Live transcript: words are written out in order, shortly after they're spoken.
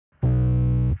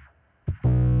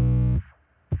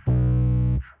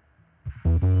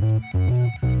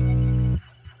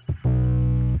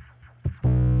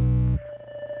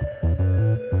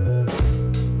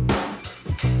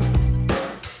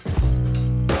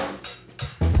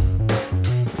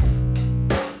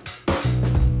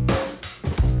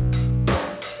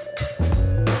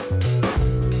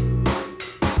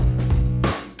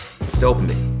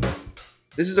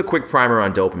This is a quick primer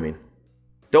on dopamine.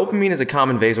 Dopamine is a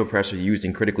common vasopressor used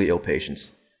in critically ill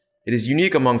patients. It is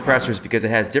unique among pressors because it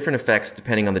has different effects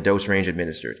depending on the dose range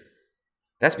administered.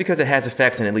 That's because it has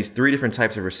effects on at least 3 different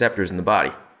types of receptors in the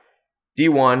body: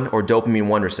 D1 or dopamine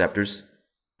 1 receptors,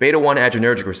 beta-1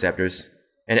 adrenergic receptors,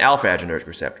 and alpha adrenergic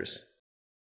receptors.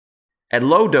 At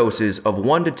low doses of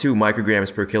 1 to 2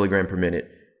 micrograms per kilogram per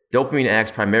minute, dopamine acts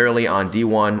primarily on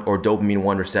D1 or dopamine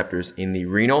 1 receptors in the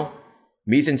renal,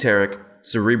 mesenteric,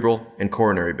 cerebral, and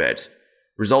coronary beds,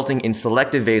 resulting in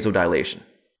selective vasodilation.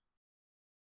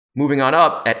 Moving on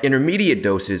up, at intermediate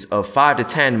doses of 5 to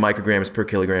 10 micrograms per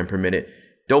kilogram per minute,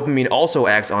 dopamine also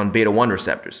acts on beta-1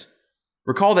 receptors.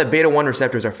 Recall that beta-1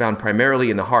 receptors are found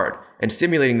primarily in the heart, and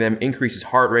stimulating them increases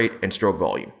heart rate and stroke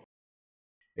volume.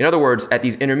 In other words, at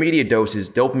these intermediate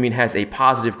doses, dopamine has a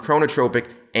positive chronotropic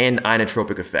and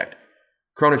inotropic effect.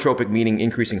 Chronotropic meaning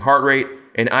increasing heart rate,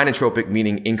 and inotropic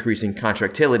meaning increasing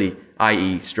contractility,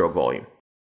 i.e. stroke volume.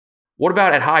 What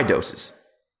about at high doses?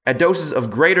 At doses of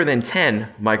greater than 10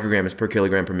 micrograms per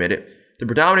kilogram per minute, the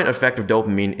predominant effect of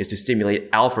dopamine is to stimulate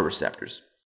alpha receptors.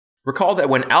 Recall that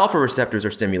when alpha receptors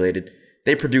are stimulated,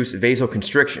 they produce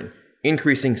vasoconstriction,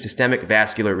 increasing systemic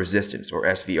vascular resistance, or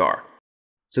SVR.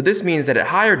 So this means that at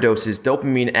higher doses,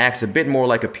 dopamine acts a bit more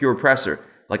like a pure pressor,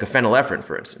 like a phenylephrine,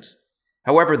 for instance.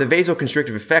 However, the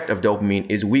vasoconstrictive effect of dopamine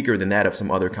is weaker than that of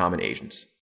some other common agents.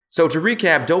 So to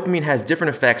recap, dopamine has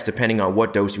different effects depending on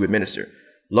what dose you administer.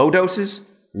 Low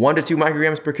doses, 1 to 2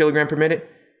 micrograms per kilogram per minute,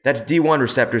 that's D1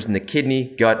 receptors in the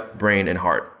kidney, gut, brain, and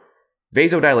heart.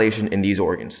 Vasodilation in these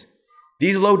organs.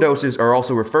 These low doses are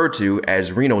also referred to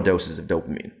as renal doses of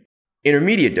dopamine.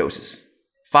 Intermediate doses,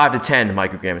 5 to 10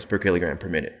 micrograms per kilogram per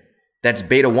minute. That's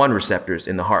beta-1 receptors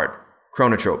in the heart,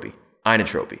 chronotropy,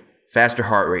 inotropy, faster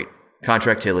heart rate,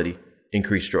 contractility,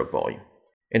 increased stroke volume.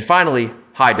 And finally,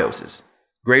 high doses,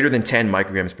 greater than 10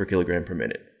 micrograms per kilogram per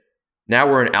minute. Now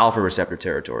we're in alpha receptor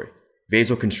territory.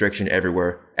 Vasoconstriction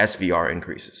everywhere, SVR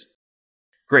increases.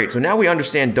 Great, so now we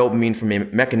understand dopamine from a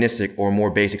mechanistic or more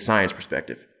basic science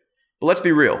perspective. But let's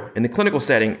be real, in the clinical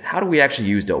setting, how do we actually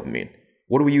use dopamine?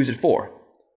 What do we use it for?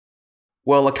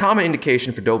 Well, a common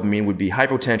indication for dopamine would be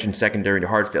hypotension secondary to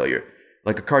heart failure,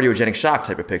 like a cardiogenic shock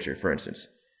type of picture, for instance.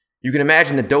 You can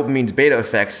imagine that dopamine's beta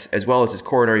effects, as well as its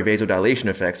coronary vasodilation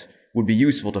effects, would be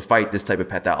useful to fight this type of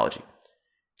pathology.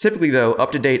 Typically though,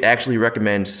 UpToDate actually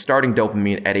recommends starting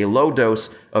dopamine at a low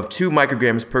dose of 2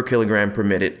 micrograms per kilogram per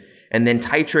minute, and then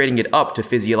titrating it up to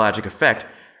physiologic effect,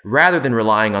 rather than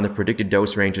relying on the predicted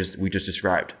dose ranges we just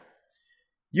described.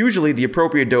 Usually, the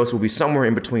appropriate dose will be somewhere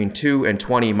in between 2 and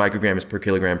 20 micrograms per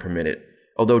kilogram per minute,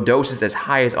 although doses as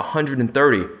high as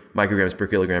 130 micrograms per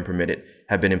kilogram per minute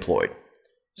have been employed.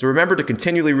 So remember to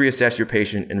continually reassess your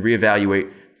patient and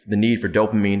reevaluate the need for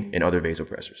dopamine and other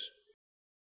vasopressors.